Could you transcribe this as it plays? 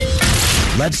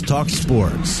Let's talk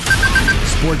sports.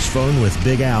 Sports Phone with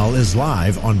Big Al is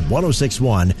live on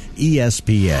 106.1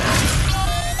 ESPN.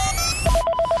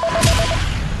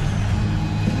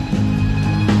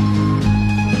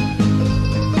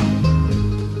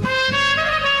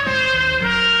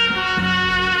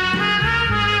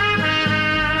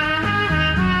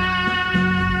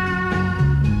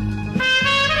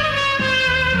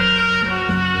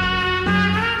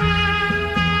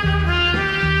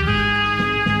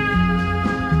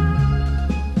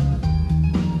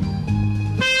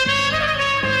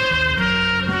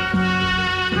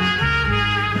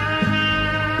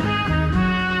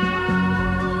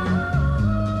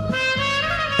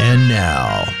 And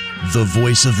now, the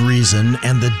voice of reason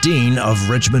and the dean of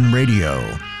Richmond radio.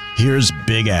 Here's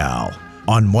Big Al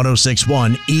on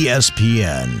 106.1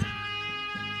 ESPN.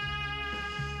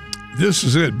 This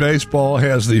is it. Baseball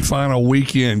has the final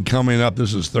weekend coming up.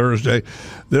 This is Thursday.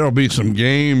 There will be some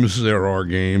games. There are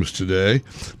games today.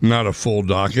 Not a full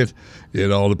docket. It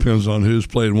all depends on who's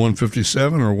played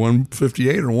 157 or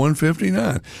 158 or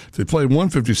 159. If they played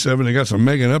 157, they got some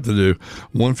making up to do.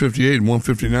 158 and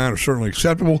 159 are certainly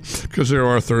acceptable because there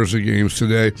are Thursday games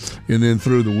today and then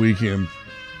through the weekend.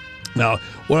 Now,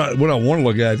 what I want to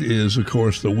look at is, of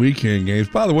course, the weekend games.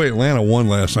 By the way, Atlanta won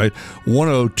last night.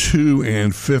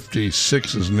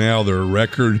 102-56 is now their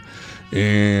record.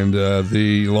 And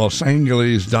the Los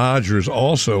Angeles Dodgers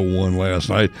also won last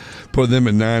night, put them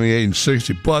at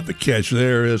 98-60. But the catch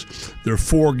there is they're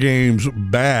 4 games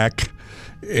back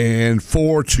and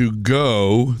 4 to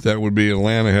go. That would be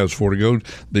Atlanta has 4 to go.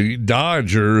 The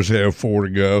Dodgers have 4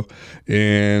 to go.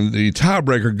 And the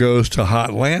tiebreaker goes to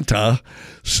Atlanta.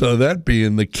 So that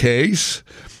being the case,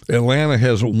 Atlanta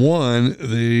has won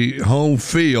the home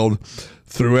field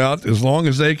throughout, as long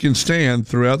as they can stand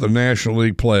throughout the National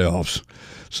League playoffs.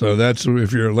 So that's,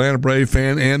 if you're an Atlanta Brave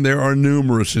fan, and there are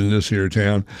numerous in this here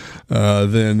town,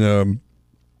 then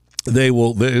they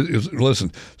will,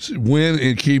 listen, win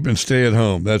and keep and stay at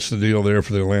home. That's the deal there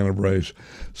for the Atlanta Braves.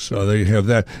 So they have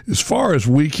that. As far as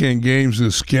weekend games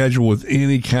is scheduled with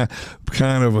any kind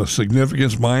of a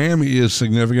significance, Miami is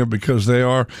significant because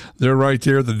they're right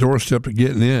there at the doorstep of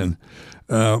getting in.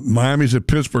 Miami's at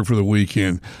Pittsburgh for the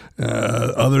weekend.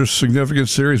 Other significant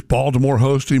series, Baltimore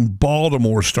hosting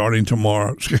Baltimore starting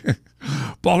tomorrow.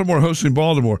 Baltimore hosting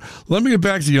Baltimore. Let me get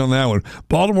back to you on that one.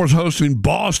 Baltimore's hosting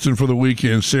Boston for the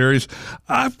weekend series.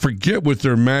 I forget what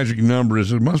their magic number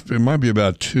is. It might be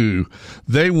about 2.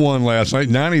 They won last night,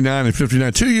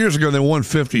 99-59. 2 years ago, they won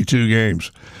 52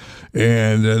 games.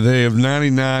 And they have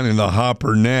 99 in the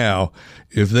hopper now.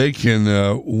 If they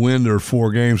can win their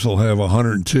 4 games, they'll have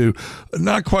 102.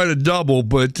 Not quite a double,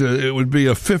 but it would be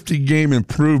a 50-game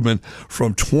improvement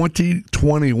from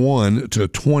 2021 to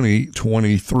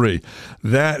 2023.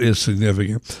 That is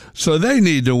significant. So they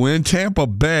need to win. Tampa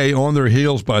Bay, on their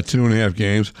heels by 2.5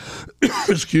 games,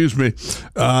 excuse me,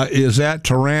 is at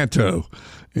Toronto.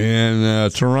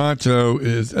 And Toronto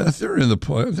is they're in the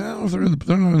play. They're not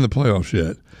in the playoffs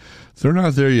yet. They're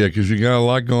not there yet because you got a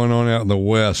lot going on out in the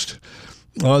West.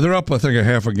 They're up, I think, a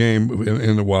half a game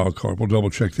in the wild card. We'll double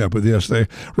check that. But yes,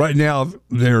 right now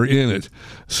they're in it.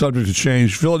 Subject to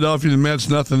change. Philadelphia, the Mets,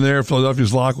 nothing there.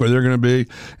 Philadelphia's locked where they're going to be.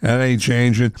 That ain't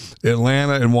changing.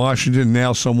 Atlanta and Washington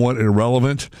now somewhat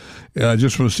irrelevant.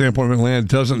 Just from the standpoint of Atlanta,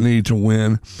 doesn't need to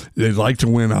win. They'd like to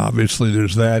win, obviously.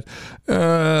 There's that.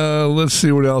 Let's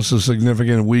see what else is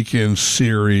significant. Weekend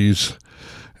series.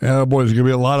 Boy, there's going to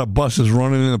be a lot of buses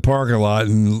running in the parking lot,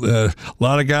 and a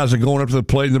lot of guys are going up to the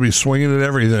plate and they'll be swinging at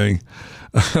everything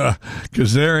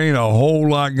because there ain't a whole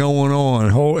lot going on.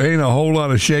 Ain't a whole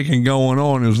lot of shaking going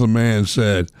on, as the man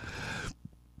said.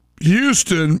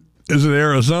 Houston is in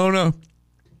Arizona.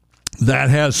 That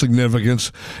has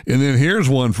significance. And then here's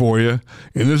one for you,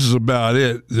 and this is about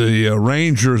it. The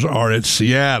Rangers are at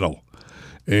Seattle.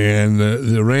 And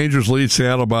the Rangers lead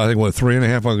Seattle by, I think,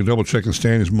 3.5? I can double-check the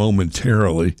standings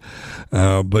momentarily.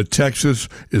 But Texas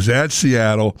is at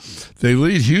Seattle. They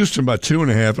lead Houston by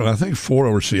 2.5, and I think 4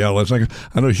 over Seattle.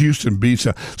 I know Houston beats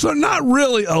that. So not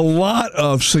really a lot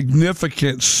of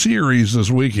significant series this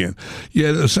weekend.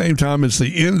 Yet at the same time, it's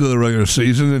the end of the regular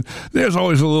season, and there's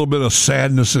always a little bit of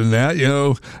sadness in that. You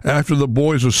know, after the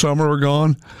boys of summer are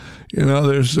gone, you know,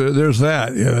 there's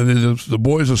that. You know, the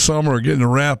boys of summer are getting to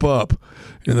wrap up,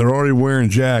 and they're already wearing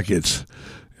jackets.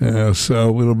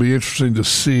 So it'll be interesting to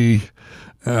see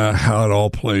how it all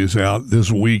plays out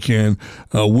this weekend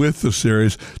with the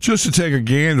series. Just to take a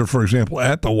gander, for example,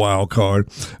 at the wild card,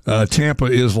 Tampa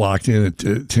is locked in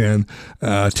at 10.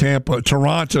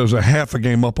 Toronto's a half a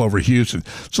game up over Houston.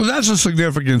 So that's a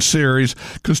significant series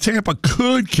because Tampa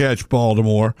could catch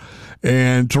Baltimore,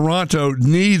 and Toronto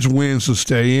needs wins to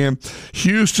stay in.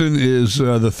 Houston is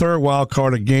the third wild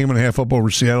card, a game and a half up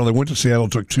over Seattle. They went to Seattle,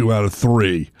 took 2 out of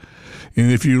 3. And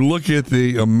if you look at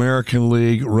the American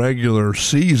League regular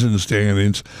season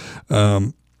standings,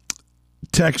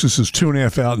 Texas is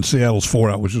 2.5 out and Seattle's 4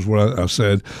 out, which is what I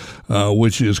said,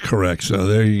 which is correct. So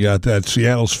there you got that.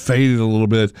 Seattle's faded a little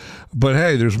bit. But,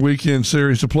 hey, there's weekend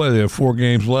series to play. They have 4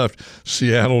 games left.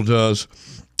 Seattle does.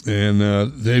 And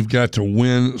they've got to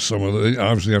win they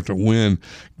obviously have to win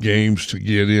games to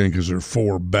get in because they're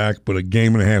 4 back, but a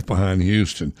game and a half behind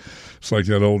Houston. It's like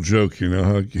that old joke, you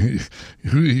know,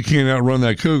 you can't outrun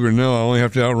that cougar. No, I only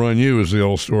have to outrun you, as the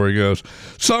old story goes.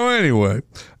 So anyway,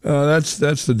 that's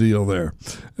the deal there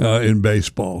in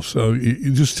baseball. So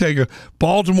you just take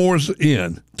Baltimore's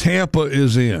in, Tampa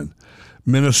is in,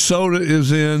 Minnesota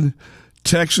is in,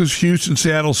 Texas, Houston,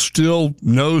 Seattle still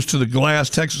nose to the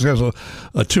glass. Texas has a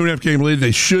 2.5 game lead.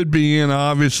 They should be in,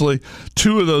 obviously.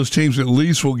 2 of those teams at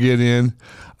least will get in,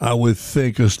 I would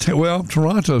think.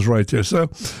 Toronto's right there. So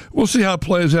we'll see how it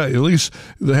plays out. At least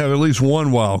they have at least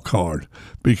 1 wild card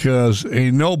because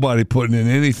ain't nobody putting in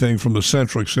anything from the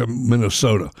Central except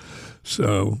Minnesota.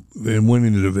 So, in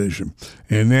winning the division.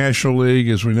 And National League,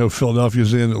 as we know,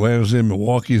 Philadelphia's in, Atlanta's in,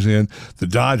 Milwaukee's in, the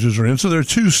Dodgers are in. So there are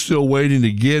 2 still waiting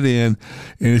to get in.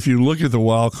 And if you look at the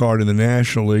wild card in the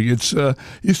National League, it's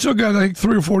you still got, I think,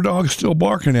 3 or 4 dogs still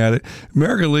barking at it.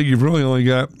 American League, you've really only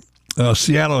got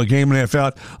Seattle a game and a half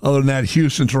out. Other than that,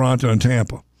 Houston, Toronto, and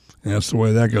Tampa. And that's the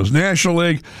way that goes. National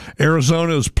League,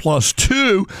 Arizona is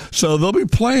 +2, so they'll be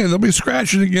playing. They'll be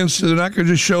scratching against it. They're not going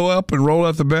to just show up and roll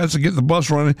out the bats and get the bus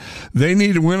running. They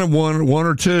need to win one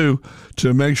or two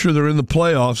to make sure they're in the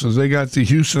playoffs, as they got the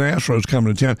Houston Astros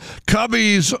coming to town.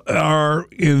 Cubbies are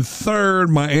in 3rd.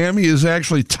 Miami is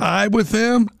actually tied with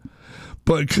them,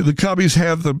 but the Cubbies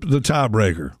have the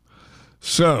tiebreaker.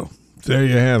 So there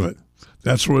you have it.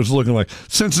 That's what it's looking like.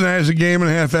 Cincinnati's a game and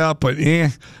a half out, but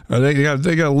they got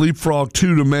to leapfrog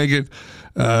 2 to make it.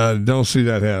 Don't see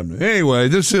that happening. Anyway,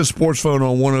 this is Sports Phone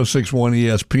on 106.1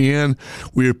 ESPN.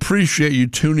 We appreciate you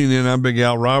tuning in. I'm Big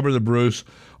Al, Robert the Bruce.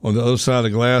 On the other side of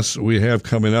the glass, we have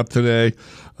coming up today,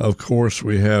 of course,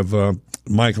 we have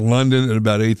Mike London at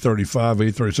about 8:35,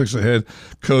 8:36, the head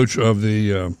coach of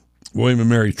the William &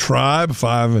 Mary Tribe,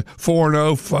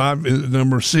 4-0, 5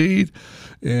 number seed.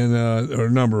 And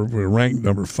we're ranked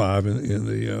number 5 in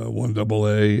the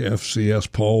 1AA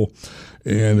FCS poll.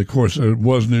 And, of course, there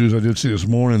was news I did see this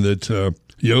morning that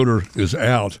Yoder is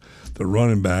out, the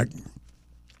running back.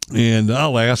 And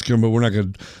I'll ask him, but we're not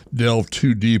going to delve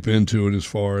too deep into it as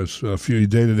far as a few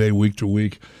day-to-day,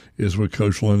 week-to-week is what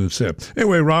Coach London said.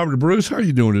 Anyway, Robert Bruce, how are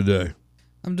you doing today?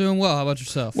 I'm doing well. How about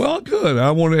yourself? Well, good.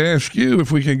 I want to ask you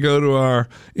if we can go to our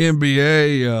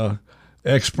NBA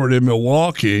expert in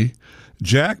Milwaukee,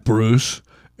 Jack Bruce,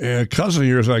 and a cousin of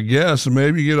yours, I guess, and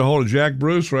maybe you get a hold of Jack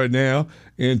Bruce right now,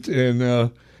 and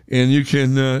we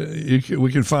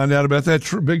can find out about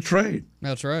that big trade.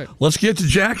 That's right. Let's get to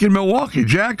Jack in Milwaukee.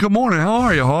 Jack, good morning. How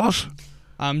are you, Hoss?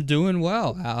 I'm doing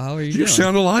well. How are you doing? You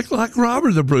sound like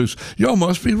Robert the Bruce. Y'all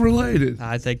must be related.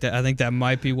 I think that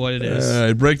might be what it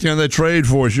is. Break down that trade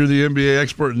for us. You're the NBA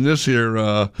expert in this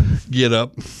here get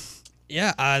up.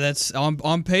 Yeah, that's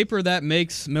on paper. That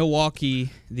makes Milwaukee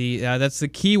that's the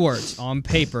key words on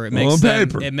paper. It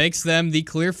makes them the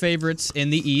clear favorites in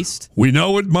the East. We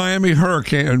know what Miami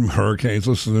Hurricanes.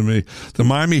 Listen to me. The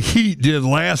Miami Heat did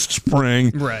last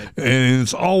spring, right? And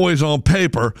it's always on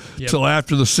paper till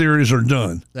after the series are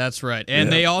done. That's right.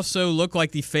 And they also look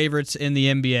like the favorites in the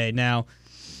NBA now.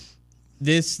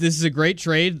 This is a great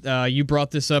trade. You brought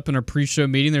this up in our pre-show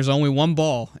meeting. There's only 1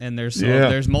 ball, and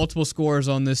there's multiple scorers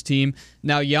on this team.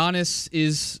 Now, Giannis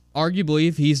is arguably,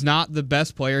 if he's not the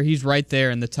best player, he's right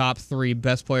there in the top 3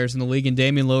 best players in the league, and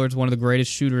Damian Lillard's one of the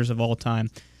greatest shooters of all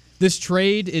time. This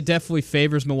trade, it definitely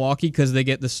favors Milwaukee because they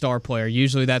get the star player.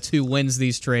 Usually that's who wins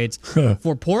these trades.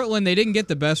 For Portland, they didn't get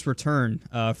the best return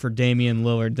for Damian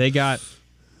Lillard.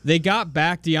 They got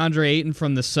back DeAndre Ayton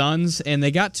from the Suns, and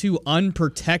they got 2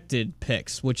 unprotected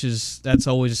picks, that's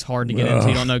always hard to get into.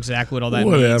 You don't know exactly what all that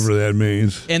means. Whatever that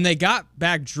means. And they got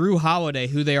back Drew Holiday,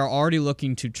 who they are already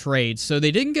looking to trade. So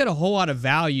they didn't get a whole lot of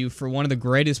value for one of the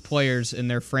greatest players in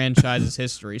their franchise's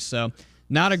history. So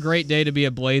not a great day to be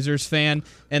a Blazers fan.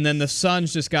 And then the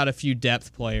Suns just got a few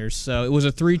depth players. So it was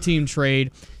a 3-team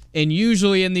trade. And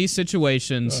usually in these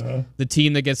situations, the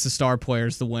team that gets the star player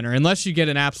is the winner. Unless you get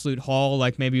an absolute haul,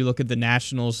 like maybe you look at the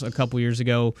Nationals a couple years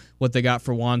ago, what they got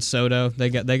for Juan Soto. They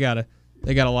got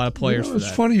a lot of players for that.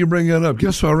 It's funny you bring that up.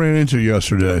 Guess who I ran into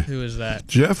yesterday? Who is that?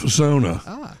 Jeff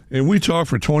Zona. And we talked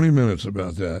for 20 minutes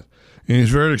about that. And he's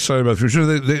very excited about the future.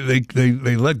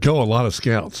 They let go a lot of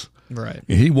scouts. Right.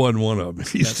 And he wasn't one of them.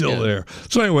 He's still there.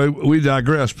 So anyway, we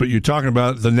digress, but you're talking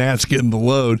about the Nats getting the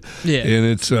load. Yeah. And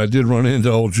it's did run into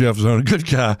old Jeff Zona. Good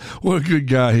guy. What a good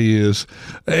guy he is.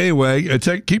 Anyway,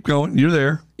 keep going. You're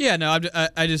there. Yeah, no,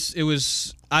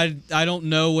 I don't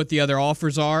know what the other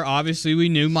offers are. Obviously, we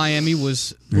knew Miami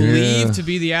was believed to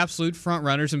be the absolute front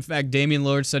runners. In fact, Damian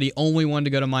Lillard said he only wanted to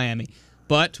go to Miami.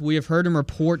 But we have heard in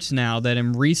reports now that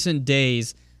in recent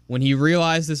days, when he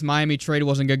realized this Miami trade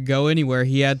wasn't going to go anywhere,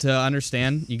 he had to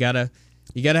understand you gotta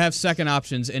have second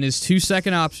options. And his 2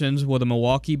 second options were the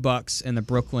Milwaukee Bucks and the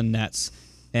Brooklyn Nets.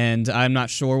 And I'm not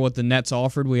sure what the Nets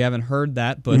offered. We haven't heard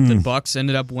that, but the Bucks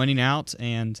ended up winning out,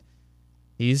 and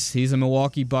he's a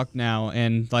Milwaukee Buck now.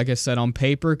 And like I said, on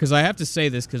paper, because I have to say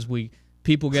this because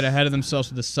people get ahead of themselves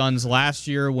with the Suns last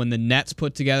year when the Nets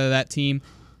put together that team.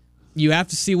 You have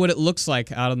to see what it looks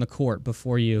like out on the court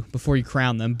before you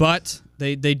crown them. But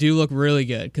they do look really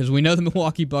good because we know the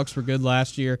Milwaukee Bucks were good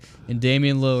last year, and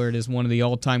Damian Lillard is one of the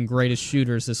all-time greatest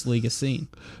shooters this league has seen.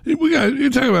 You're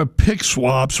talking about pick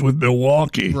swaps with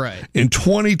Milwaukee in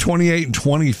 2028 and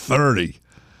 2030.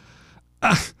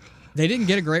 They didn't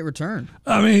get a great return.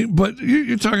 I mean, but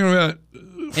you're talking about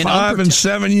 5 and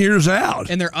 7 years out.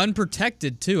 And they're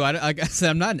unprotected, too. Like I said,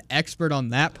 I'm not an expert on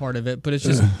that part of it, but it's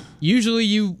just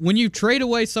usually when you trade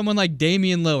away someone like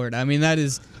Damian Lillard, I mean,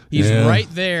 he's right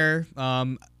there.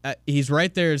 He's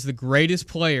right there as the greatest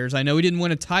players. I know he didn't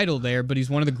win a title there, but he's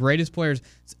one of the greatest players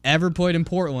that's ever played in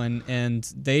Portland, and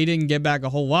they didn't get back a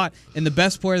whole lot. And the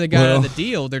best player they got out of the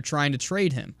deal, they're trying to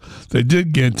trade him. They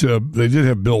did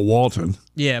have Bill Walton.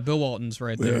 Yeah, Bill Walton's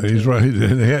right there. Yeah, he's right.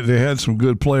 They had some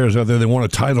good players out there. They won a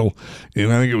title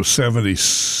in, I think it was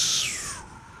 70s.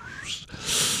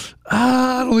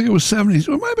 I don't think it was 70s.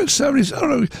 It might have been 70s. I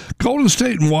don't know. Golden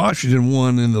State and Washington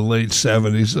won in the late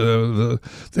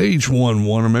 70s. They each won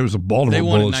one, or maybe it was the Baltimore Bullets. They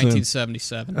won in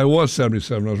 1977. It was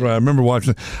 77. I was right. I remember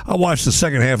watching. I watched the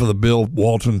second half of the Bill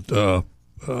Walton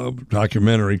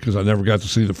documentary because I never got to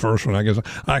see the first one. I guess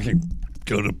I can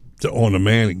go to On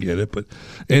Demand and get it. But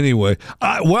anyway,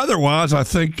 weather-wise, I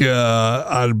think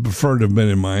I'd prefer to have been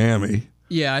in Miami.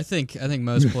 Yeah, I think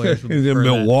most players would in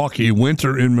Milwaukee,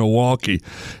 winter in Milwaukee.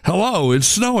 Hello, it's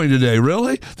snowing today.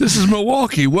 Really? This is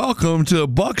Milwaukee. Welcome to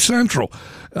Buck Central.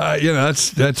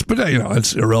 That's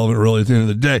it's irrelevant really at the end of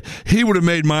the day. He would have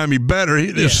made Miami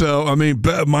better. So I mean,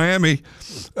 Miami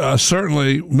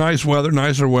certainly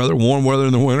nicer weather, warm weather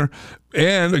in the winter,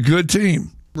 and a good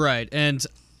team. Right. And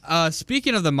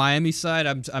speaking of the Miami side,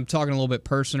 I'm talking a little bit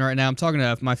personal right now. I'm talking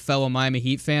to my fellow Miami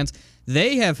Heat fans.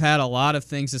 They have had a lot of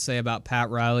things to say about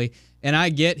Pat Riley, and I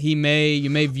get you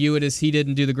may view it as he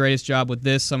didn't do the greatest job with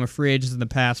this. Some are free agents in the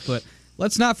past, but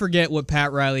let's not forget what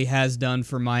Pat Riley has done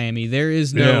for Miami. There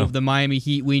is no the Miami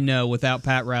Heat we know without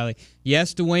Pat Riley.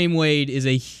 Yes, Dwayne Wade is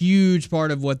a huge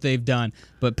part of what they've done,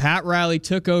 but Pat Riley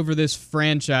took over this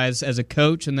franchise as a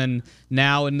coach, and then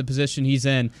now in the position he's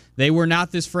in, they were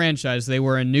not this franchise. They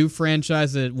were a new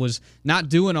franchise that was not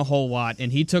doing a whole lot,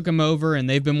 and he took them over, and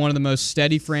they've been one of the most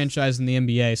steady franchises in the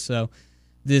NBA. So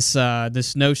this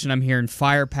notion I'm hearing,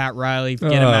 fire Pat Riley,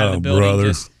 get him out of the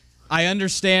building, I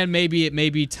understand maybe it may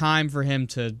be time for him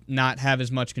to not have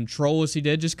as much control as he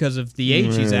did just because of the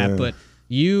age he's at, but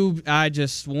I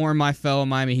just warn my fellow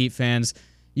Miami Heat fans,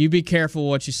 you be careful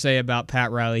what you say about Pat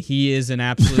Riley. He is an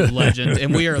absolute legend,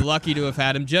 and we are lucky to have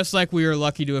had him, just like we are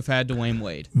lucky to have had Dwayne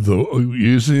Wade.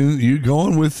 You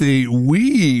going with the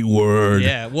we word.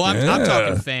 Yeah, well, I'm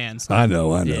talking fans. I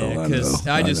know. Because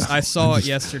I saw it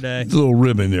yesterday. A little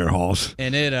rib in there, Hoss.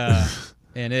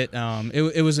 And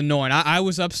it was annoying. I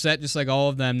was upset, just like all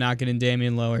of them, not getting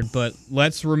Damian Lillard. But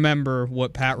let's remember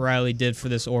what Pat Riley did for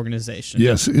this organization.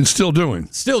 Yes, and still doing.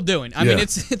 I mean,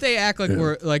 they act like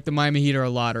we're like the Miami Heat are a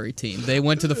lottery team. They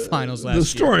went to the finals last year. The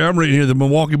story I'm reading here: the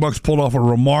Milwaukee Bucks pulled off a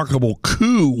remarkable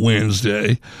coup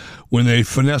Wednesday when they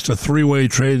finessed a three-way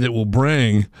trade that will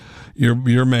bring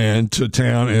your man to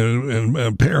town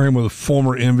and pair him with a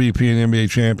former MVP and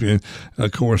NBA champion,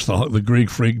 of course, the Greek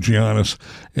freak Giannis.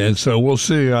 And so we'll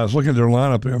see. I was looking at their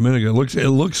lineup a minute ago. It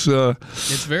looks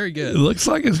it's very good. It looks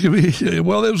like it's going to be,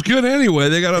 well, it was good anyway.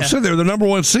 They got upset. They were the number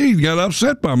one seed, got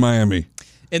upset by Miami.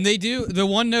 And they do. The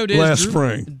one note is last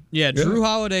spring. Yeah, Drew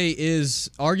Holiday is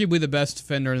arguably the best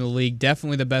defender in the league,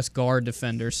 definitely the best guard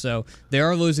defender. So they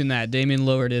are losing that. Damian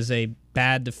Lillard is a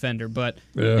bad defender. But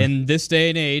in this day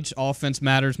and age, offense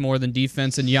matters more than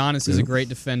defense, and Giannis is a great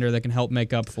defender that can help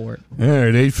make up for it. All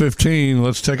right, 8:15,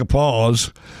 let's take a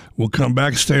pause. We'll come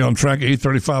back, stay on track.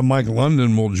 8:35, Mike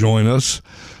London will join us,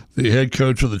 the head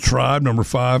coach of the Tribe, number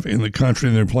 5 in the country,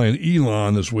 and they're playing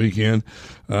Elon this weekend.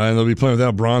 And they'll be playing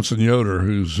without Bronson Yoder,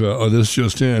 who's, this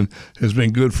just in, has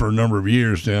been good for a number of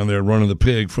years down there running the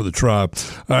pig for the Tribe.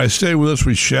 All right, stay with us.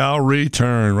 We shall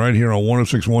return right here on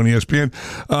 106.1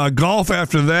 ESPN. Golf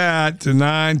after that,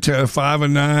 to 5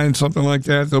 and 9, something like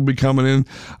that. They'll be coming in.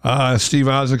 Steve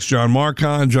Isaacs, John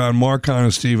Marcon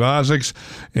and Steve Isaacs.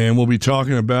 And we'll be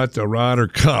talking about the Ryder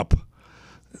Cup.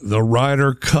 The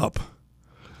Ryder Cup.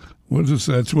 What is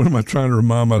that? What am I trying to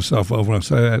remind myself of when I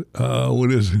say that?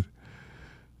 What is it?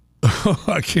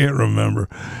 I can't remember.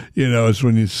 It's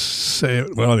when you say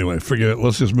it. Well, anyway, forget it.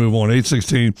 Let's just move on.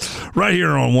 8:16, right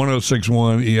here on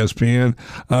 106.1 ESPN.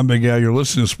 I'm Big Al. You're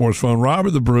listening to Sports Phone.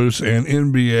 Robert the Bruce and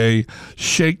NBA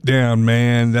Shakedown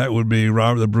Man. That would be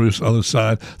Robert the Bruce, other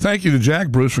side. Thank you to Jack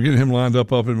Bruce for getting him lined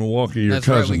up in Milwaukee, your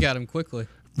cousin. That's right. We got him quickly.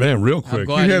 Man, real quick.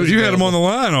 You had him on the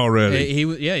line already.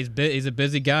 He's a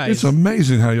busy guy. It's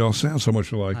amazing how y'all sound so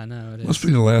much alike. I know, it is. Must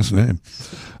be the last name.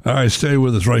 All right, stay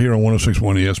with us right here on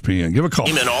 106.1 ESPN. Give a call.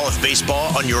 And all of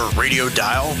baseball on your radio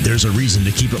dial? There's a reason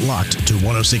to keep it locked to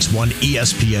 106.1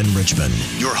 ESPN Richmond,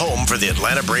 your home for the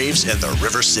Atlanta Braves and the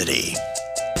River City.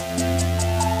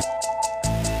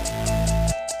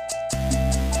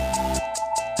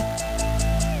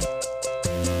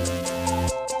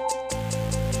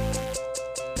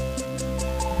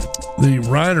 The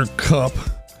Ryder Cup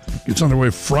gets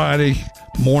underway Friday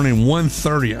morning,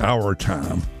 1:30 our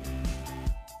time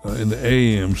in the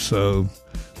AM. So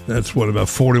that's about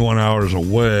 41 hours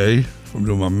away, if I'm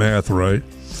doing my math right.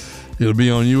 It'll be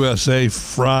on USA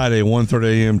Friday,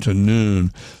 1:30 a.m. to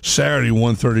noon. Saturday,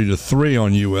 1:30 to 3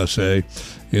 on USA.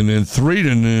 And then 3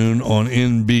 to noon on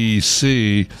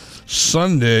NBC.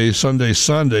 Sunday,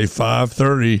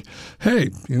 5:30. Hey,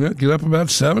 get up about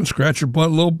 7, scratch your butt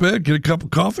a little bit, get a cup of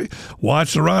coffee,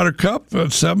 watch the Ryder Cup at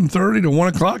 7:30 to 1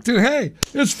 o'clock. Then, hey,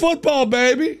 it's football,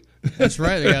 baby. That's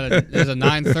right. There's a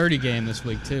 9:30 game this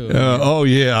week too. I'm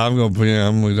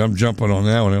jumping on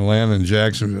that one. Atlanta and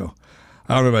Jacksonville.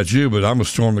 I don't know about you, but I'm gonna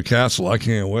storm the castle. I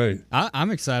can't wait.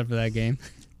 I'm excited for that game.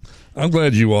 I'm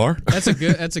glad you are. That's a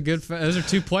good. Those are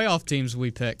 2 playoff teams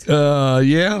we picked.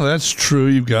 Yeah, that's true.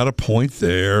 You've got a point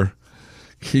there.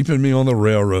 Keeping me on the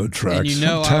railroad tracks.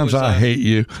 Sometimes I hate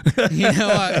you.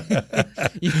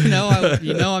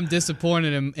 I'm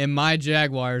disappointed in my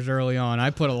Jaguars early on. I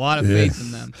put a lot of faith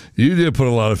in them. You did put a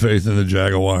lot of faith in the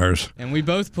Jaguars. And we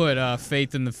both put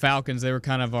faith in the Falcons. They were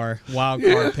kind of our wild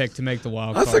card pick to make the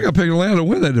wild card. I think I picked Atlanta to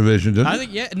win that division, didn't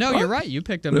I? You're right. You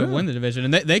picked them to win the division.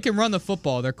 And they can run the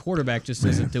football. Their quarterback just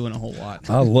isn't doing a whole lot.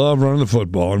 I love running the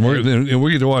football. And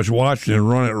we get to watch Washington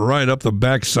run it right up the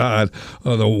backside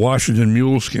of the Washington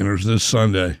Mule Skinners this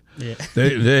Sunday. Yeah.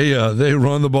 They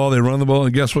run the ball,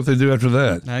 and guess what they do after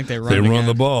that? I think they run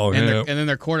the ball. And, and then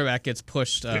their quarterback gets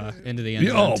pushed into the end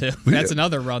zone too. That's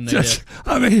another run they did.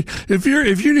 I mean, if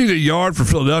you need a yard for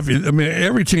Philadelphia, I mean,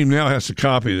 every team now has to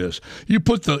copy this. You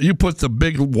put the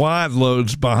big wide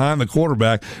loads behind the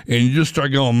quarterback, and you just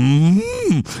start going,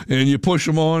 and you push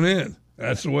them on in.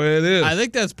 That's the way it is. I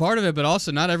think that's part of it, but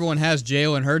also not everyone has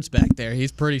Jalen Hurts back there.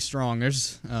 He's pretty strong.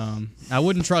 I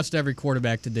wouldn't trust every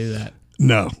quarterback to do that.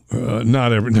 No,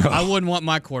 not every. No. I wouldn't want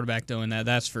my quarterback doing that.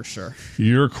 That's for sure.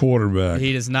 Your quarterback.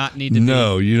 He does not need to.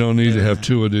 No, you don't need to have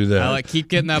Tua do that. Keep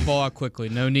getting that ball out quickly.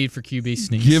 No need for QB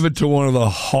sneaks. Give it to one of the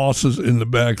hosses in the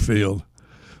backfield.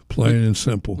 Plain and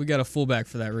simple. We got a fullback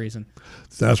for that reason.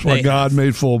 That's why God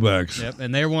made fullbacks. Yep,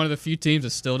 and they're one of the few teams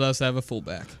that still does have a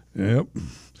fullback. Yep.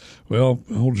 Well,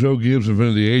 old Joe Gibbs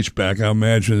invented the H-back. I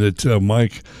imagine that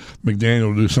Mike McDaniel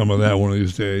will do some of that one of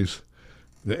these days.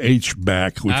 The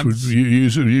H-back, which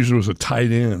usually was a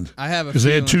tight end. I have a because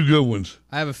they had 2 good ones.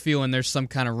 I have a feeling there's some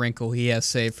kind of wrinkle he has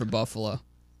saved for Buffalo.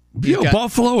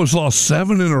 Buffalo has lost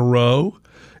 7 in a row.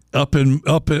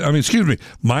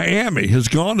 Miami has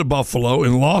gone to Buffalo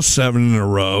and lost 7 in a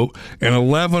row, and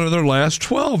 11 of their last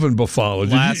 12 in Buffalo.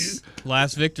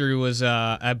 Last victory was,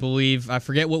 I believe, I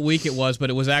forget what week it was, but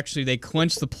it was actually they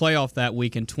clinched the playoff that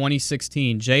week in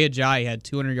 2016. Jay Ajayi had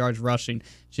 200 yards rushing.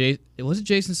 Was it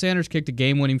Jason Sanders kicked a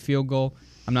game-winning field goal?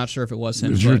 I'm not sure if it was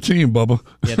him. It's your team, Bubba.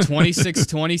 Yeah,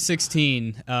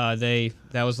 2016.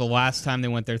 That was the last time they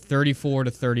went there,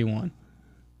 34-31.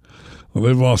 Well,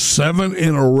 they've lost 7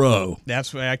 in a row.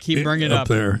 That's why I keep bringing it up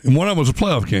there. And one of them was a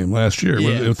playoff game last year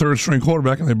with a third-string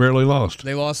quarterback, and they barely lost.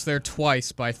 They lost there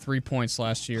twice by 3 points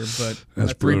last year, but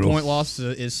that's a 3-point loss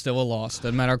is still a loss.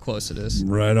 Doesn't matter how close it is.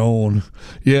 Right on.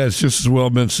 Yeah, it's just as well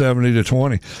been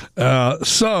 70-20.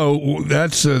 So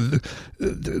that's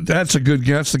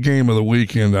the game of the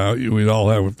weekend. We'd all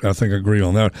have, I think, agree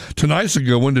on that. Tonight's a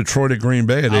good one. Detroit at Green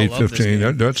Bay at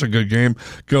 8:15. That's a good game.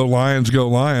 Go Lions, go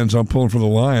Lions. I'm pulling for the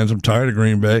Lions. I'm tired of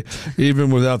Green Bay. Even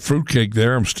without fruitcake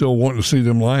there, I'm still wanting to see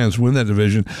them Lions win that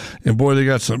division. And, boy, they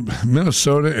got some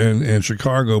Minnesota and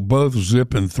Chicago both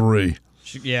zipping 3.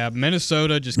 Yeah,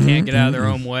 Minnesota just can't get out of their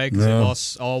own way because they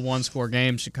lost all one-score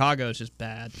games. Chicago is just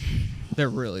bad. They're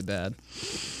really bad.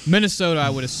 Minnesota, I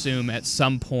would assume, at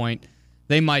some point,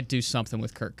 they might do something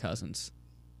with Kirk Cousins.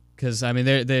 Because, I mean,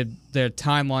 their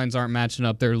timelines aren't matching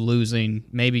up. They're losing.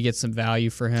 Maybe get some value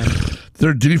for him.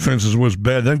 Their defense was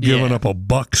bad. They've given up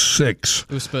 $106.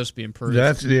 It was supposed to be improved.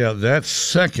 That's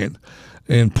second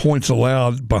in points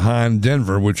allowed behind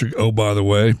Denver, which, oh, by the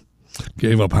way,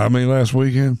 gave up how many last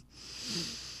weekend?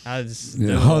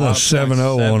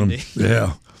 7-0 on them.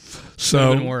 Yeah.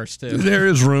 So even worse, too. There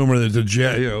is rumor that the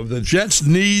Jets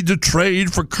need to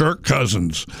trade for Kirk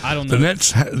Cousins. I don't know.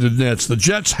 The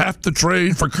Jets have to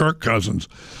trade for Kirk Cousins.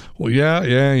 Well, yeah,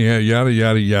 yada,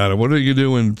 yada, yada. What are you going to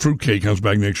do when Fruitcake comes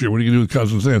back next year? What are you going to do with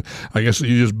Cousins then? I guess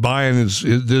you're just buying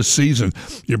this season.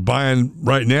 You're buying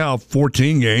right now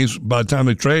 14 games. By the time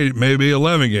they trade, it may be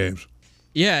 11 games.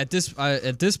 Yeah, at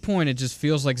this point, it just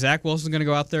feels like Zach Wilson's going to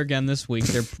go out there again this week.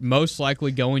 They're most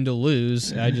likely going to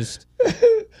lose. It's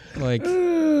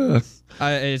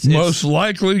most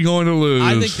likely going to lose.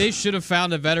 I think they should have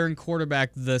found a veteran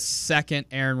quarterback the second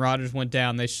Aaron Rodgers went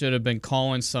down. They should have been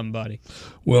calling somebody.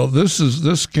 Well,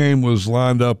 this game was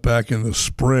lined up back in the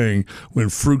spring when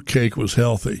Fruitcake was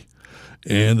healthy.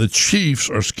 And the Chiefs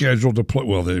are scheduled to play.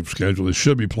 Well, they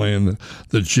should be playing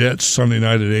the Jets Sunday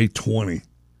night at 8:20.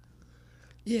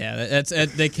 Yeah,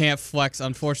 they can't flex.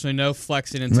 Unfortunately, no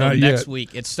flexing until next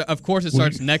week. Of course, it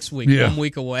starts next week. Yeah. 1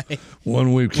 week away.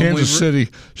 1 week. Kansas City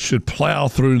should plow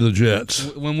through the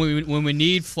Jets. When we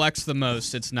need flex the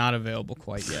most, it's not available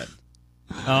quite yet.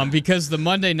 Because the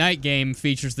Monday night game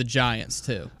features the Giants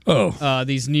too.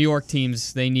 These New York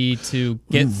teams, they need to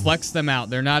flex them out.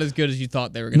 They're not as good as you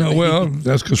thought they were going to be. Well,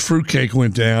 that's because Fruitcake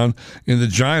went down, and the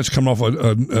Giants come off a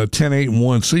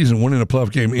 10-8-1 season, winning a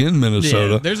playoff game in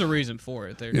Minnesota. Yeah, there's a reason for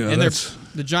it.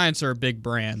 The Giants are a big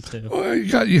brand too. Well, you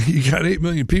got 8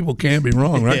 million people. Can't be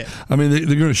wrong, right? Yeah. I mean, they're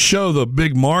going to show the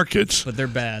big markets, but they're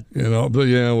bad. But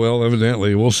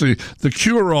evidently, we'll see. The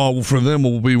cure-all for them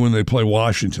will be when they play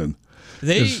Washington.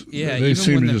 They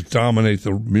seem to just dominate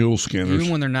the mule skinners.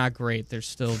 Even when they're not great, they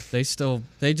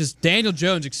just Daniel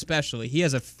Jones especially. He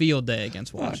has a field day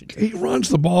against Washington. He runs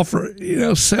the ball for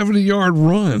 70-yard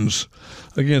runs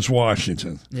against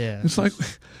Washington. Yeah, it's like,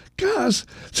 guys,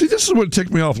 see, this is what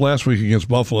ticked me off last week against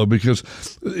Buffalo because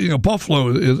Buffalo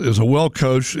is a well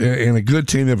coached and a good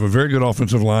team. They have a very good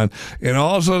offensive line, and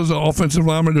also the offensive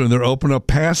line are doing. They're opening up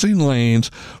passing lanes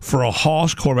for a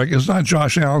Hoss quarterback. It's not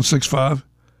Josh Allen 6'5".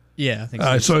 Yeah, I think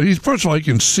so. So first of all, he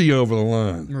can see over the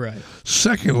line. Right.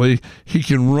 Secondly, he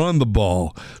can run the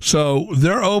ball. So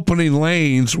they're opening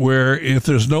lanes where if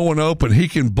there's no one open, he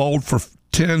can bolt for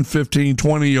 10, 15,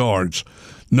 20 yards.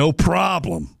 No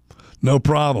problem.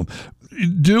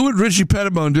 Do what Richie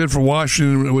Pettibone did for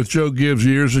Washington with Joe Gibbs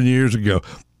years and years ago.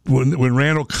 When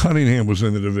Randall Cunningham was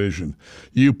in the division,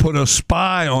 you put a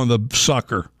spy on the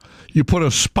sucker. You put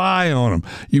a spy on him.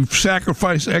 You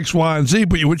sacrifice X, Y, and Z,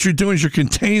 but what you're doing is you're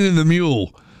containing the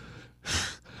mule.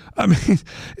 I mean,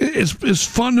 it's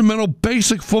fundamental,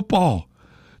 basic football.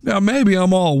 Now, maybe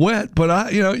I'm all wet,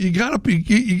 but you got to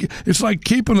be. It's like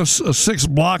keeping a six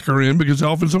blocker in because the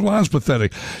offensive line's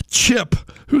pathetic. Chip,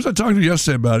 who was I talking to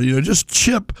yesterday about it? Just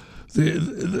chip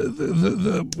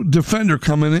the defender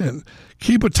coming in.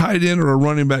 Keep a tight end or a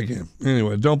running back in.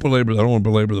 Anyway, don't belabor that. I don't want to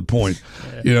belabor the point.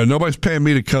 Nobody's paying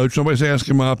me to coach. Nobody's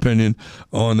asking my opinion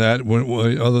on that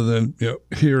other than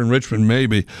here in Richmond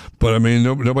maybe. But, I mean,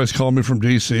 nobody's calling me from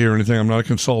D.C. or anything. I'm not a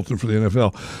consultant for the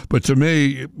NFL. But to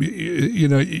me,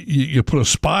 you put a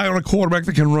spy on a quarterback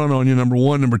that can run on you, number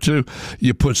one. Number two,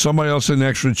 you put somebody else in the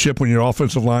extra chip when your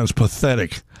offensive line is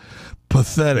pathetic.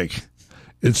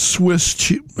 It's Swiss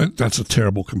cheese. That's a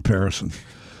terrible comparison.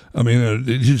 I mean,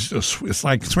 it's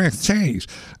like Swiss cheese.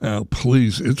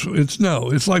 Please,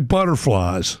 it's like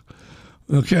butterflies.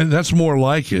 Okay, that's more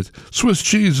like it. Swiss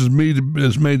cheese is made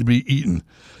to be eaten.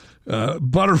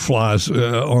 Butterflies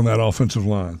on that offensive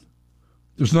line.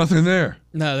 There's nothing there.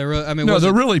 No,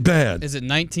 they're really bad. Is it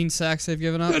 19 sacks they've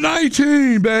given up?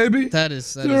 19, baby.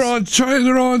 They're on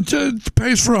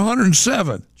pace for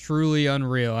 107. Truly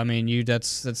unreal. I mean,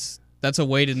 that's a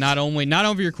way to not only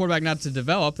your quarterback not to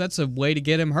develop, that's a way to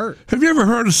get him hurt. Have you ever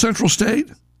heard of Central State?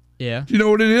 Yeah. Do you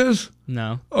know what it is?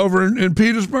 No. Over in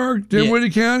Petersburg, Dinwiddie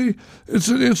County, it's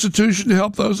an institution to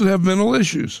help those that have mental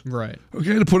issues. Right.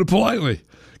 Okay, to put it politely.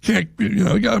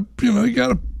 You got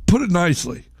to put it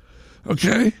nicely.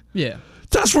 Okay? Yeah.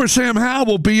 That's where Sam Howell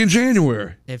will be in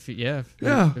January. If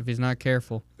he's not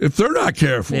careful. If they're not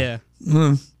careful. Yeah.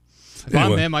 If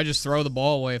I'm him, I just throw the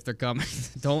ball away if they're coming.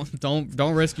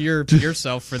 Don't risk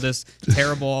yourself for this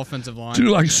terrible offensive line. Do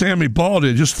like Sammy Ball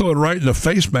did, just throw it right in the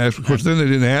face mask. Of course, then they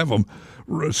didn't have him.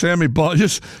 Sammy Ball,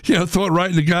 just throw it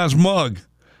right in the guy's mug.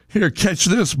 Here, catch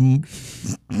this.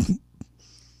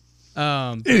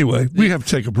 Anyway, we have to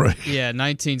take a break. Yeah,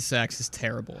 19 sacks is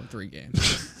terrible in 3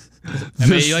 games.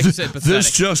 Like you said, pathetic.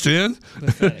 This just in?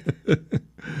 Pathetic.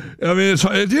 I mean,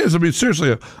 it is. I mean,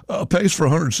 seriously, a pace for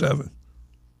 107.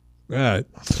 All right.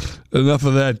 Enough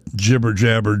of that jibber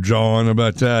jabber jawing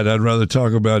about that. I'd rather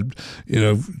talk about,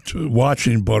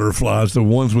 watching butterflies, the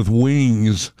ones with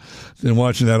wings, than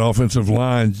watching that offensive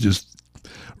line just.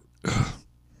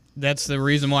 That's the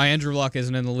reason why Andrew Luck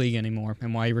isn't in the league anymore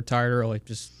and why he retired early.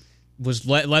 Just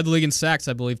led the league in sacks,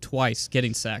 I believe, twice,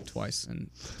 getting sacked twice, and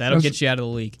that'll get you out of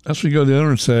the league. That's when you go to the owner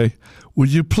and say,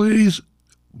 would you please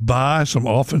buy some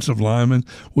offensive linemen?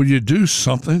 Would you do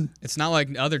something? It's not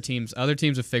like other teams. Other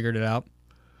teams have figured it out.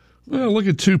 Well, look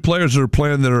at 2 players that are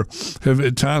playing that have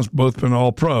at times both been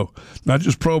All-Pro. Not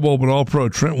just Pro Bowl, but All-Pro.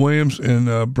 Trent Williams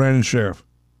and Brandon Sheriff.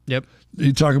 Yep.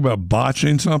 You talk about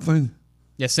botching something?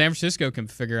 Yeah, San Francisco can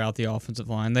figure out the offensive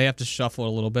line. They have to shuffle it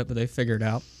a little bit, but they figure it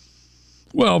out.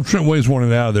 Well, Trent Williams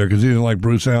wanted out of there because he didn't like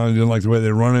Bruce Allen. He didn't like the way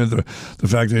they run it, the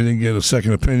fact they didn't get a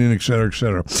second opinion, et cetera, et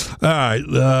cetera. All right.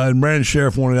 And Brandon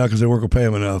Sheriff wanted out because they weren't going to pay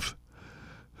him enough.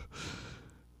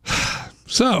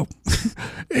 So,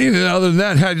 other than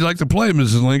that, how'd you like to play,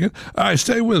 Mrs. Lincoln? All right,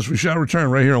 stay with us. We shall return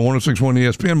right here on 106.1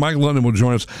 ESPN. Mike London will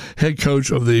join us, head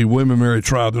coach of the Women Mary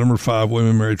Tribe, the number 5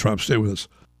 Women Mary Tribe. Stay with us.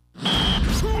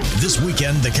 This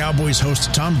weekend, the Cowboys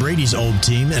host Tom Brady's old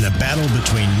team in a battle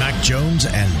between Mac Jones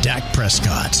and Dak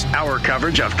Prescott. Our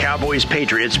coverage of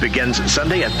Cowboys-Patriots begins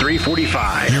Sunday at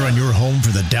 3:45. Here on your home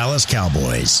for the Dallas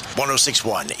Cowboys.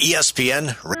 106.1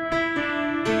 ESPN.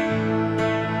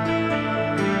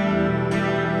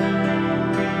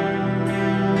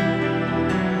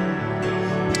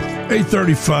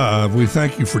 8:35. We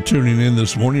thank you for tuning in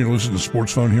this morning. You're listening to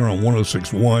Sports Phone here on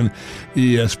 106.1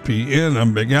 ESPN.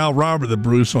 I'm Big Al, Robert the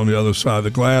Bruce on the other side of the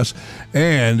glass.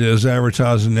 And as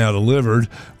advertising now delivered,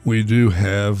 we do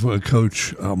have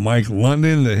Coach Mike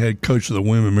London, the head coach of the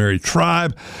Women Mary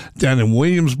Tribe, down in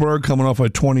Williamsburg, coming off a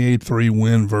 28-3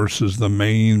 win versus the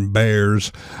Maine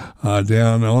Bears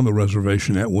down on the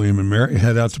reservation at William and Mary.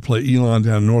 Head out to play Elon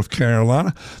down in North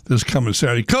Carolina this coming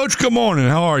Saturday. Coach, good morning.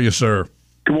 How are you, sir?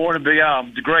 Good morning, Big Al.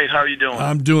 Great. How are you doing?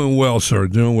 I'm doing well, sir.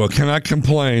 Doing well. Cannot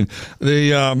complain.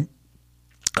 I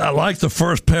like the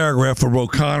first paragraph of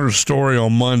O'Connor's story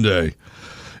on Monday,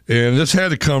 and this had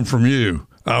to come from you,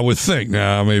 I would think.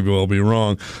 Now, maybe I'll be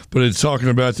wrong, but it's talking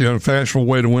about the unfashionable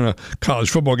way to win a college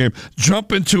football game.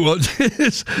 Jump into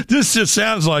this just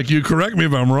sounds like you. Correct me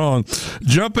if I'm wrong.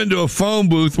 Jump into a phone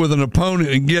booth with an opponent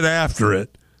and get after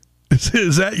it.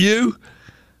 Is that you?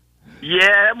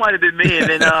 Yeah, that might have been me. And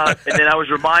then I was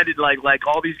reminded, like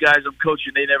all these guys I'm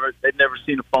coaching, they'd never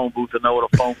seen a phone booth and know what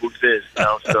a phone booth is.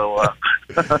 So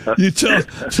you tell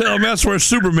them that's where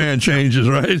Superman changes,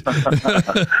 right?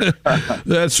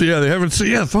 They haven't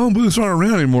seen. Yeah, phone booths aren't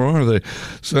around anymore, are they?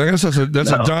 So I guess that's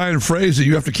a dying phrase that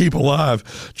you have to keep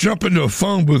alive. Jump into a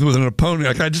phone booth with an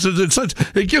opponent.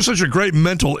 It gives such a great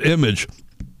mental image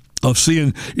of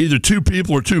seeing either 2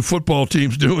 people or 2 football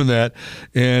teams doing that.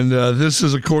 And this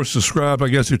is, of course, described, I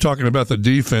guess you're talking about the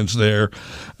defense there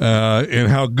and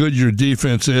how good your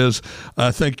defense is. I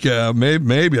think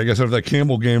maybe, I guess, after that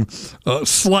Campbell game,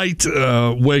 slight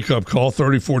wake-up call,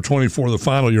 34-24, the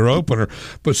final, your opener.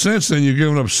 But since then, you've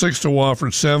given up 6 to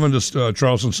Wofford, 7 to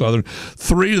Charleston Southern,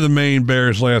 3 to the Maine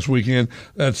Bears last weekend.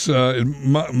 That's,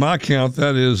 in my count,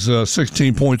 that is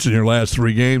 16 points in your last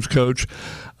 3 games, Coach.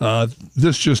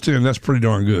 This just in, that's pretty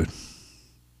darn good.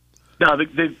 No,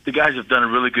 the guys have done a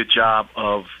really good job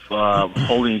of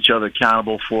holding each other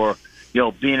accountable for,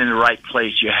 being in the right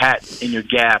place, your hat in your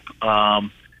gap.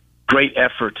 Great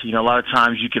effort. A lot of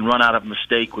times you can run out of a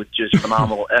mistake with just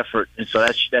phenomenal effort, and so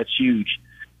that's huge.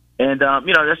 And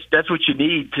that's what you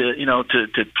need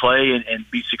to play and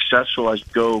be successful as you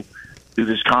go through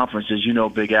this conference, as you know,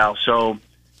 Big Al. So.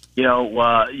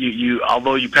 you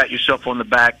although you pat yourself on the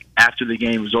back after the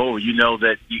game is over, you know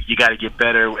that you got to get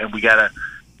better, and we got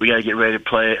to get ready to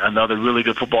play another really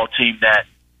good football team that,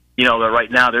 that right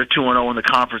now they're 2-0 in the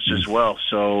conference as well.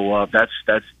 So that's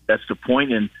the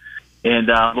point, and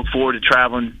look forward to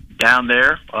traveling down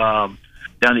there, down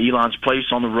to Elon's place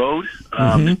on the road.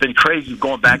 It's been crazy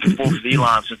going back and forth with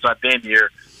Elon since I've been here.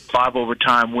 5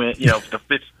 overtime win, the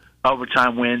 5th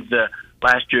overtime wins.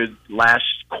 Last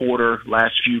quarter,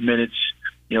 last few minutes,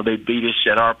 they beat us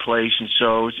at our place, and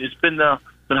so it's been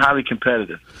highly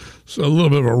competitive. So a little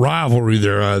bit of a rivalry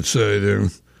there, I'd say. There,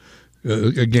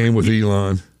 a game with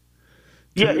Elon.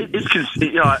 Yeah,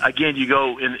 again, you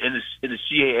go in the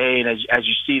CAA, and as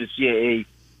you see the CAA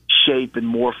shape and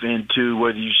morph into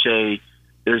whether you say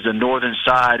there's a northern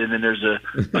side and then there's a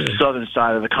southern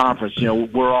side of the conference.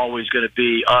 We're always going to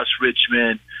be us,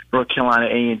 Richmond, North Carolina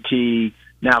A&T.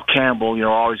 Now Campbell,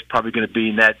 always probably going to be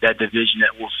in that division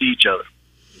that we'll see each other.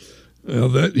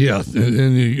 Well,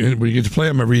 and when you get to play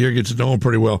them every year, get to know them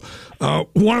pretty well.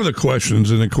 One of the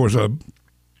questions, and of course I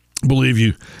believe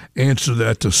you answer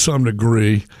that to some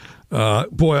degree.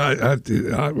 Boy, I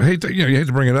hate to, you hate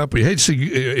to bring it up, but you hate to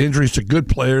see injuries to good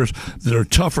players that are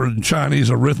tougher than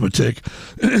Chinese arithmetic.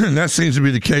 And that seems to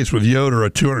be the case with Yoder, a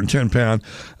 210-pound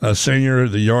senior.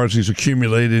 The yards he's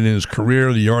accumulated in his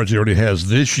career, the yards he already has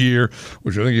this year,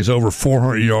 which I think he's over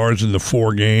 400 yards in the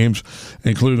 4 games,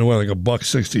 including like a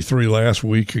 $163 last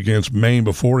week against Maine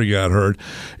before he got hurt.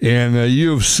 And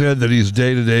you have said that he's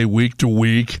day-to-day,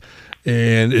 week-to-week.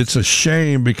 And it's a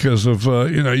shame because of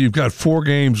you've got 4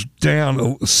 games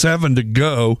down, 7 to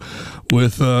go,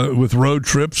 with road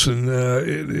trips and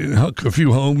a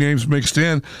few home games mixed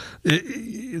in.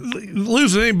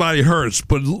 Losing anybody hurts,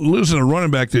 but losing a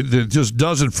running back that just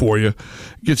does it for you,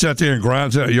 gets out there and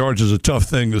grinds out yards, is a tough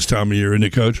thing this time of year, isn't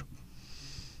it, Coach?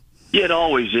 Yeah, it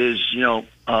always is.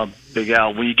 Big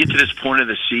Al, when you get to this point of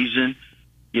the season,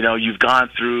 you've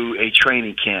gone through a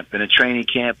training camp, and a training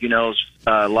camp,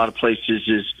 a lot of places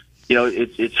is,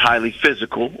 it's highly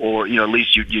physical, or, at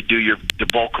least you do the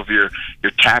bulk of your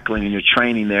tackling and your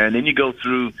training there. And then you go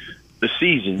through the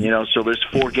season, so there's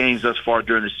 4 games thus far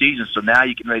during the season. So now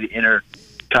you can ready to enter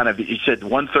kind of, you said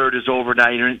 1/3 is over. Now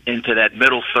you're into that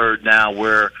middle third now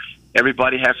where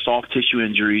everybody has soft tissue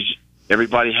injuries.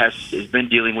 Everybody has been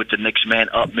dealing with the next man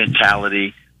up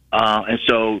mentality. And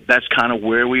so that's kind of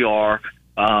where we are.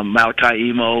 Malachi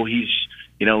Emo, he's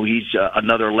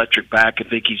another electric back. I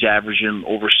think he's averaging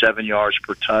over 7 yards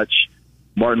per touch.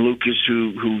 Martin Lucas,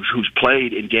 who's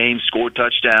played in games, scored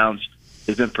touchdowns,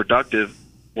 has been productive,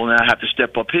 will now have to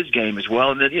step up his game as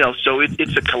well. And then so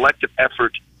it's a collective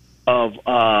effort of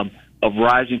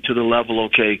rising to the level.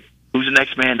 Okay, who's the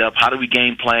next man up? How do we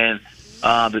game plan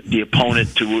the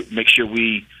opponent to make sure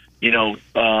we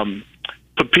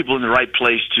put people in the right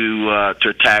place to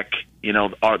attack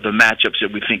the matchups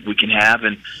that we think we can have,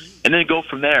 and then go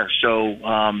from there. So,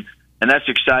 and that's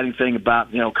the exciting thing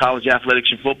about college athletics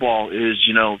and football is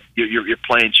you're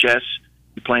playing chess,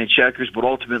 you're playing checkers, but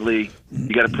ultimately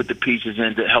you got to put the pieces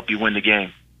in to help you win the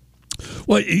game.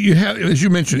 Well, you have, as you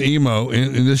mentioned, Emo,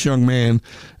 and this young man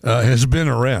has been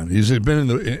around. He's been,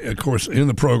 of course, in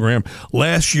the program.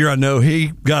 Last year, I know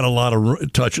he got a lot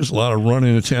of touches, a lot of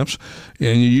running attempts,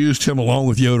 and you used him along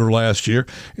with Yoder last year.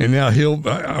 And now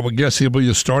I would guess he'll be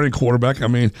the starting quarterback. I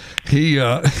mean,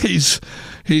 he's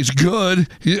good.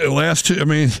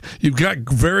 You've got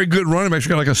very good running backs.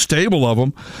 You've got like a stable of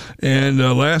them. And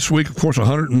last week, of course,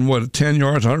 110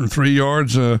 yards, 103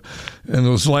 yards in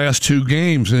those last 2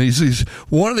 games. And he's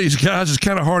one of these guys is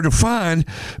kind of hard to find,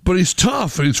 but he's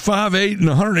tough. He's 5'8" and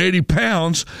 180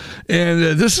 pounds. And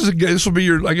this will be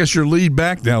your lead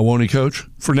back now, won't he, Coach?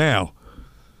 For now.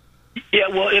 Yeah,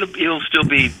 well, it'll still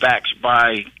be backed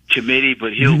by committee,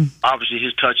 but he'll obviously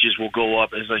his touches will go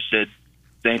up. As I said,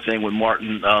 same thing with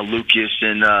Martin Lucas,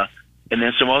 and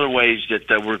then some other ways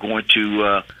that we're going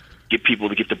to get people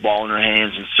to get the ball in their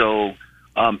hands. And so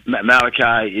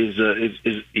Malachi is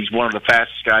he's one of the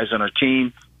fastest guys on our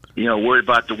team. Worried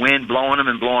about the wind blowing him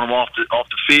and blowing him off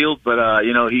the field, but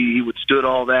he withstood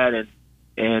all that,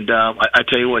 and I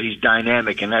tell you what, he's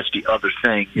dynamic, and that's the other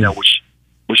thing,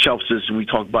 which helps us when we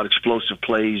talk about explosive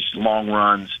plays, long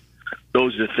runs.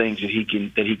 Those are the things that he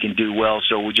can do well.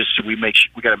 So we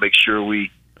got to make sure we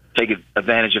take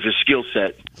advantage of his skill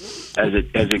set as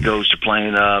it goes to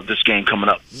playing this game coming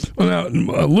up. Well, now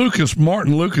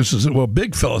Martin Lucas is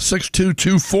big fella, 6'2",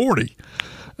 240.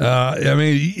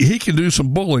 He can do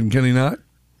some bowling, can he not?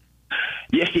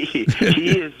 Yeah, he is. He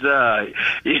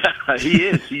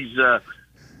is. He's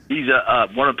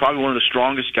probably one of the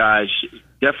strongest guys.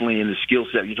 Definitely in the skill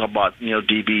set. You talk about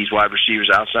DBs, wide receivers,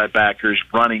 outside backers,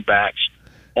 running backs.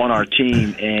 on our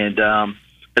team, and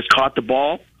has caught the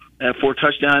ball for a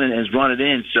touchdown and has run it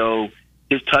in. So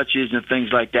his touches and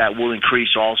things like that will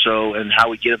increase also, and how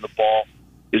we get him the ball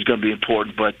is going to be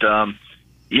important. But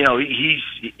he's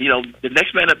the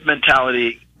next man up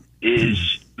mentality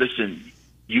is, listen,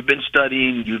 you've been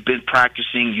studying, you've been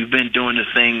practicing, you've been doing the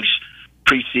things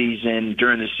preseason,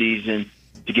 during the season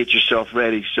to get yourself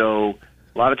ready. So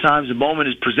a lot of times the moment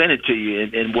is presented to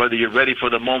you, and whether you're ready for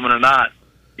the moment or not,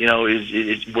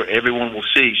 is where everyone will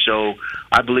see. So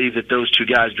I believe that those two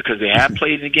guys, because they have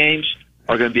played in the games,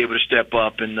 are going to be able to step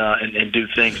up and do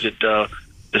things that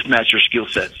just match your skill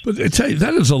sets. But I tell you,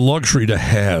 that is a luxury to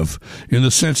have, in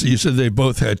the sense that you said they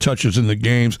both had touches in the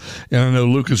games. And I know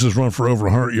Lucas has run for over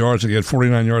 100 yards. He had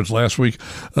 49 yards last week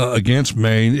against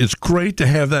Maine. It's great to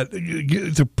have that.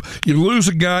 You lose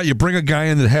a guy, you bring a guy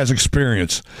in that has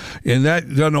experience, and that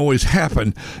doesn't always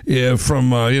happen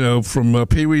from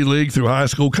Pee Wee League through high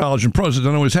school, college, and pros. It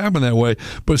doesn't always happen that way.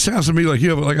 But it sounds to me like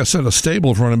you have, like I said, a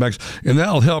stable of running backs, and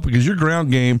that'll help because your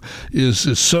ground game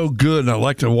is so good, and I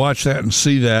like to watch that and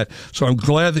see that. So I'm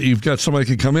glad that you've got somebody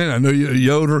who can come in. I know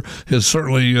Yoder has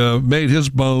certainly made his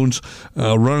bones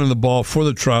running the ball for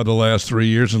the Tribe the last 3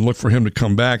 years, and look for him to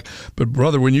come back. But,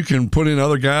 brother, when you can put in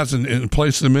other guys and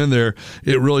place them in there,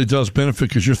 it really does benefit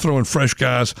because you're throwing fresh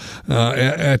guys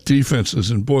at defenses,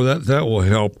 and, boy, that will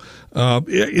help.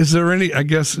 Is there any, I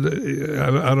guess,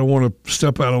 I don't want to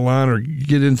step out of line or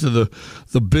get into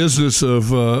the business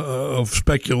of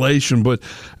speculation, but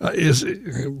is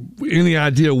any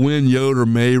idea when Yoder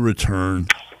may return?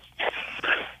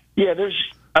 Yeah, there's,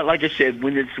 like I said,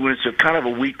 when it's a kind of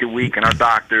a week to week, and our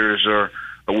doctors are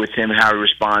with him and how he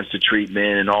responds to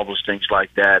treatment and all those things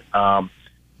like that.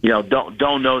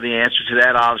 Don't know the answer to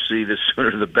that. Obviously, the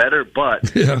sooner the better.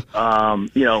 But yeah.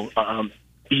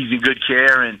 He's in good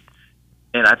care, and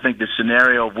I think the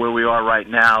scenario of where we are right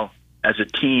now as a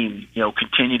team,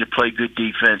 continue to play good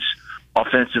defense.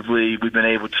 Offensively, we've been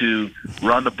able to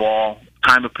run the ball.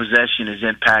 Time of possession is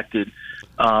impacted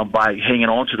by hanging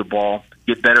on to the ball.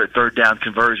 Get better at third down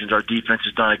conversions. Our defense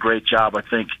has done a great job. I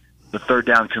think the third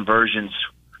down conversions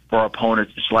for our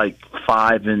opponents is like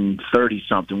 5 and 30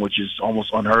 something, which is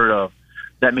almost unheard of.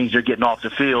 That means they're getting off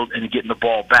the field and getting the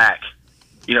ball back,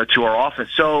 to our offense.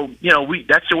 So,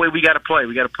 that's the way we got to play.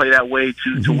 We got to play that way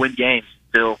to win games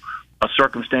until a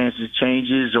circumstances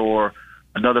changes or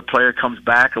another player comes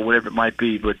back or whatever it might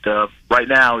be. But right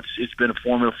now, it's been a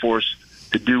formula for us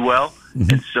to do well.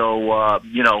 Mm-hmm. And so, I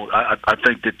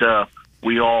think that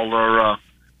we all are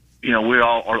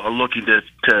looking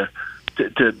to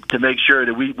make sure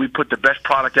that we put the best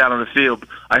product out on the field.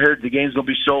 I heard the game's going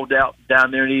to be sold out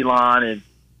down there in Elon, and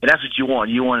that's what you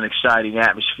want. You want an exciting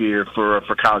atmosphere for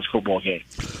a college football game.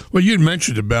 Well, you had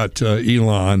mentioned about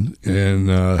Elon and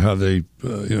how they,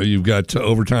 you've got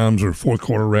overtimes or fourth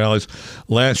quarter rallies.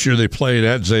 Last year they played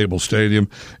at Zabel Stadium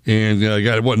and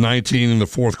got 19 in the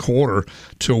fourth quarter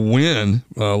to win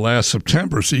last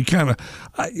September. So you kind of,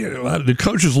 the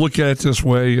coaches look at it this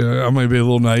way. I may be a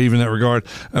little naive in that regard.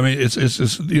 I mean, it's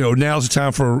now's the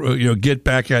time for get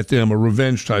back at them, a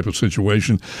revenge type of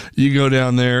situation. You go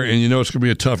down there and it's going to be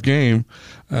a tough game.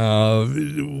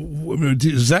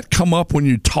 Does that come up when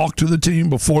you talk to the team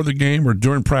before the game or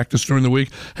during practice during the week?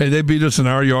 Hey, they beat us in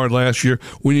our yard last year.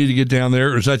 We need to get down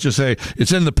there. Or is that just, hey,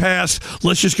 it's in the past.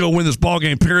 Let's just go win this ball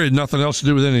game, period. Nothing else to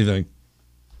do with anything.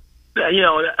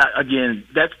 Again,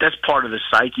 that's part of the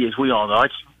psyche, as we all know. I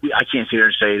can't sit here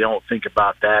and say don't think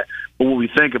about that. But what we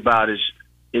think about is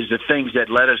the things that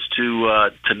led us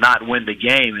to not win the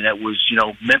game, and that was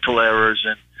mental errors.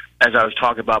 And as I was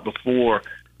talking about before,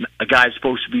 a guy's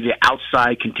supposed to be the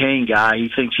outside contained guy. He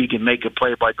thinks he can make a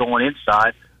play by going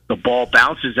inside. The ball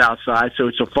bounces outside, so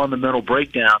it's a fundamental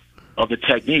breakdown of the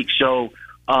technique. So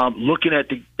looking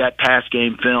at that pass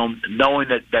game film, knowing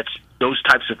that's those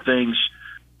types of things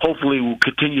hopefully will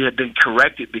continue to have been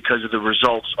corrected because of the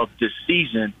results of this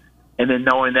season, and then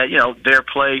knowing that, their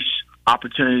place,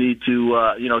 opportunity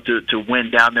to win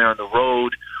down there on the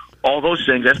road, all those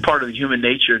things, that's part of the human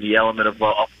nature and the element of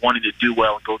wanting to do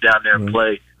well and go down there and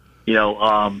play. In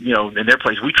their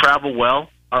place. We travel well.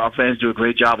 Our fans do a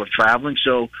great job of traveling,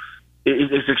 so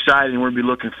it's exciting. We're going to be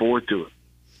looking forward to it.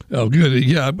 Oh, good.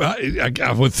 Yeah,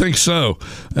 I would think so.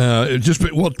 For a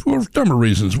number of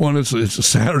reasons. One, it's a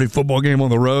Saturday football game on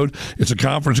the road. It's a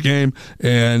conference game,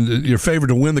 and you're favored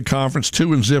to win the conference,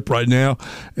 2-0 right now.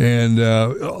 And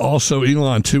also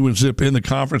Elon 2-0 in the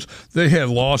conference. They had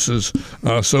losses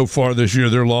so far this year.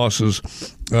 Their losses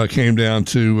came down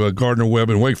to Gardner-Webb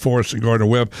and Wake Forest and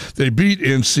Gardner-Webb. They beat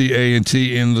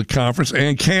NC-A&T in the conference,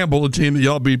 and Campbell, the team that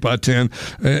y'all beat by 10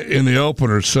 in the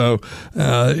opener. So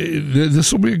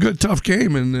this will be a good, tough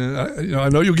game, and I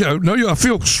know I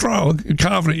feel strong and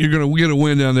confident you're going to get a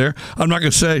win down there. I'm not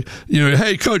going to say,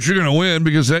 hey, coach, you're going to win,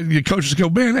 because your coaches go,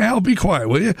 man, Al, be quiet,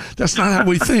 will you? That's not how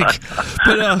we think.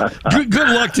 But good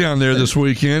luck down there this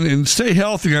weekend, and stay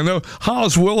healthy. I know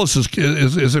Hollis Willis is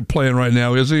playing right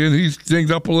now, is he? And he's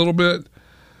dinged up a little bit.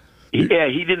 Yeah,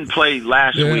 he didn't play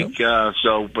last week,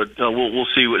 but we'll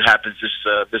see what happens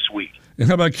this week. And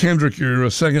how about Kendrick, your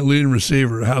second leading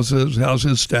receiver? How's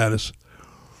his status?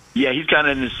 Yeah, he's kind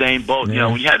of in the same boat. Yeah.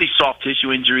 When you have these soft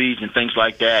tissue injuries and things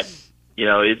like that,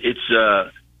 it's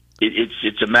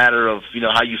a matter of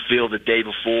how you feel the day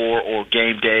before or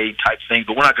game day type thing.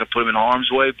 But we're not going to put him in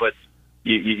harm's way. But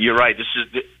you're right. This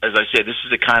is, as I said, this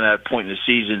is the kind of point in the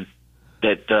season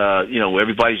that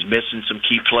everybody's missing some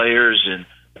key players, and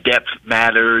depth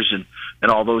matters,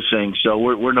 and all those things. So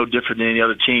we're no different than any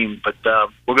other team, but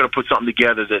we're going to put something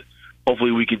together that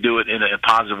hopefully we can do it in a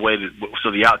positive way, so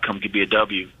the outcome could be a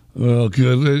W. Well,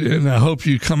 good, and I hope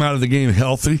you come out of the game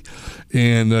healthy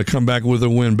and come back with a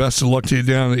win. Best of luck to you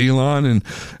down at Elon, and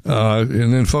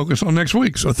then focus on next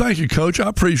week. So thank you, Coach. I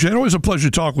appreciate it. Always a pleasure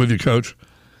to talk with you, Coach.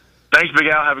 Thanks, Big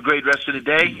Al. Have a great rest of the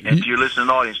day. And to your listening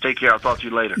audience, take care. I'll talk to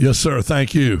you later. Yes, sir.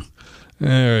 Thank you. All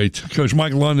right. Coach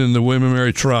Mike London, the William &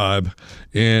 Mary Tribe.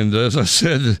 And as I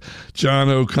said, John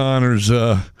O'Connor's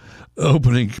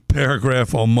opening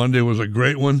paragraph on Monday was a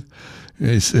great one.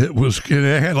 It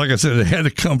had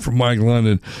to come from Mike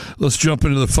London. Let's jump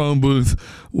into the phone booth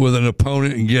with an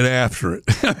opponent and get after it.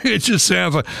 It just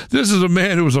sounds like this is a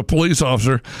man who was a police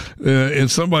officer,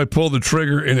 and somebody pulled the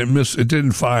trigger and it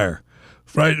didn't fire.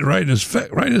 Right in his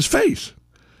face.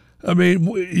 I mean,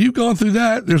 you've gone through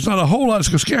that. There's not a whole lot that's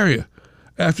going to scare you.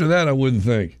 After that, I wouldn't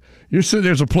think. You're sitting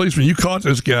there as a policeman. You caught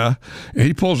this guy, and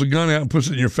he pulls a gun out and puts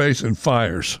it in your face and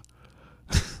fires.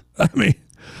 I mean,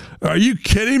 are you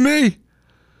kidding me?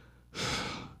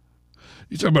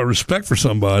 You talk about respect for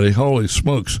somebody. Holy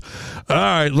smokes. All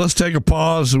right, let's take a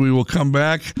pause, and we will come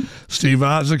back. Steve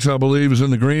Isaacs, I believe, is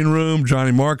in the green room.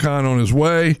 Johnny Marcon on his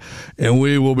way. And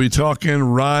we will be talking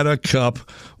Ryder Cup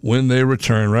when they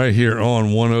return right here on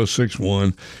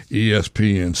 106.1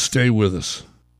 ESPN. Stay with us.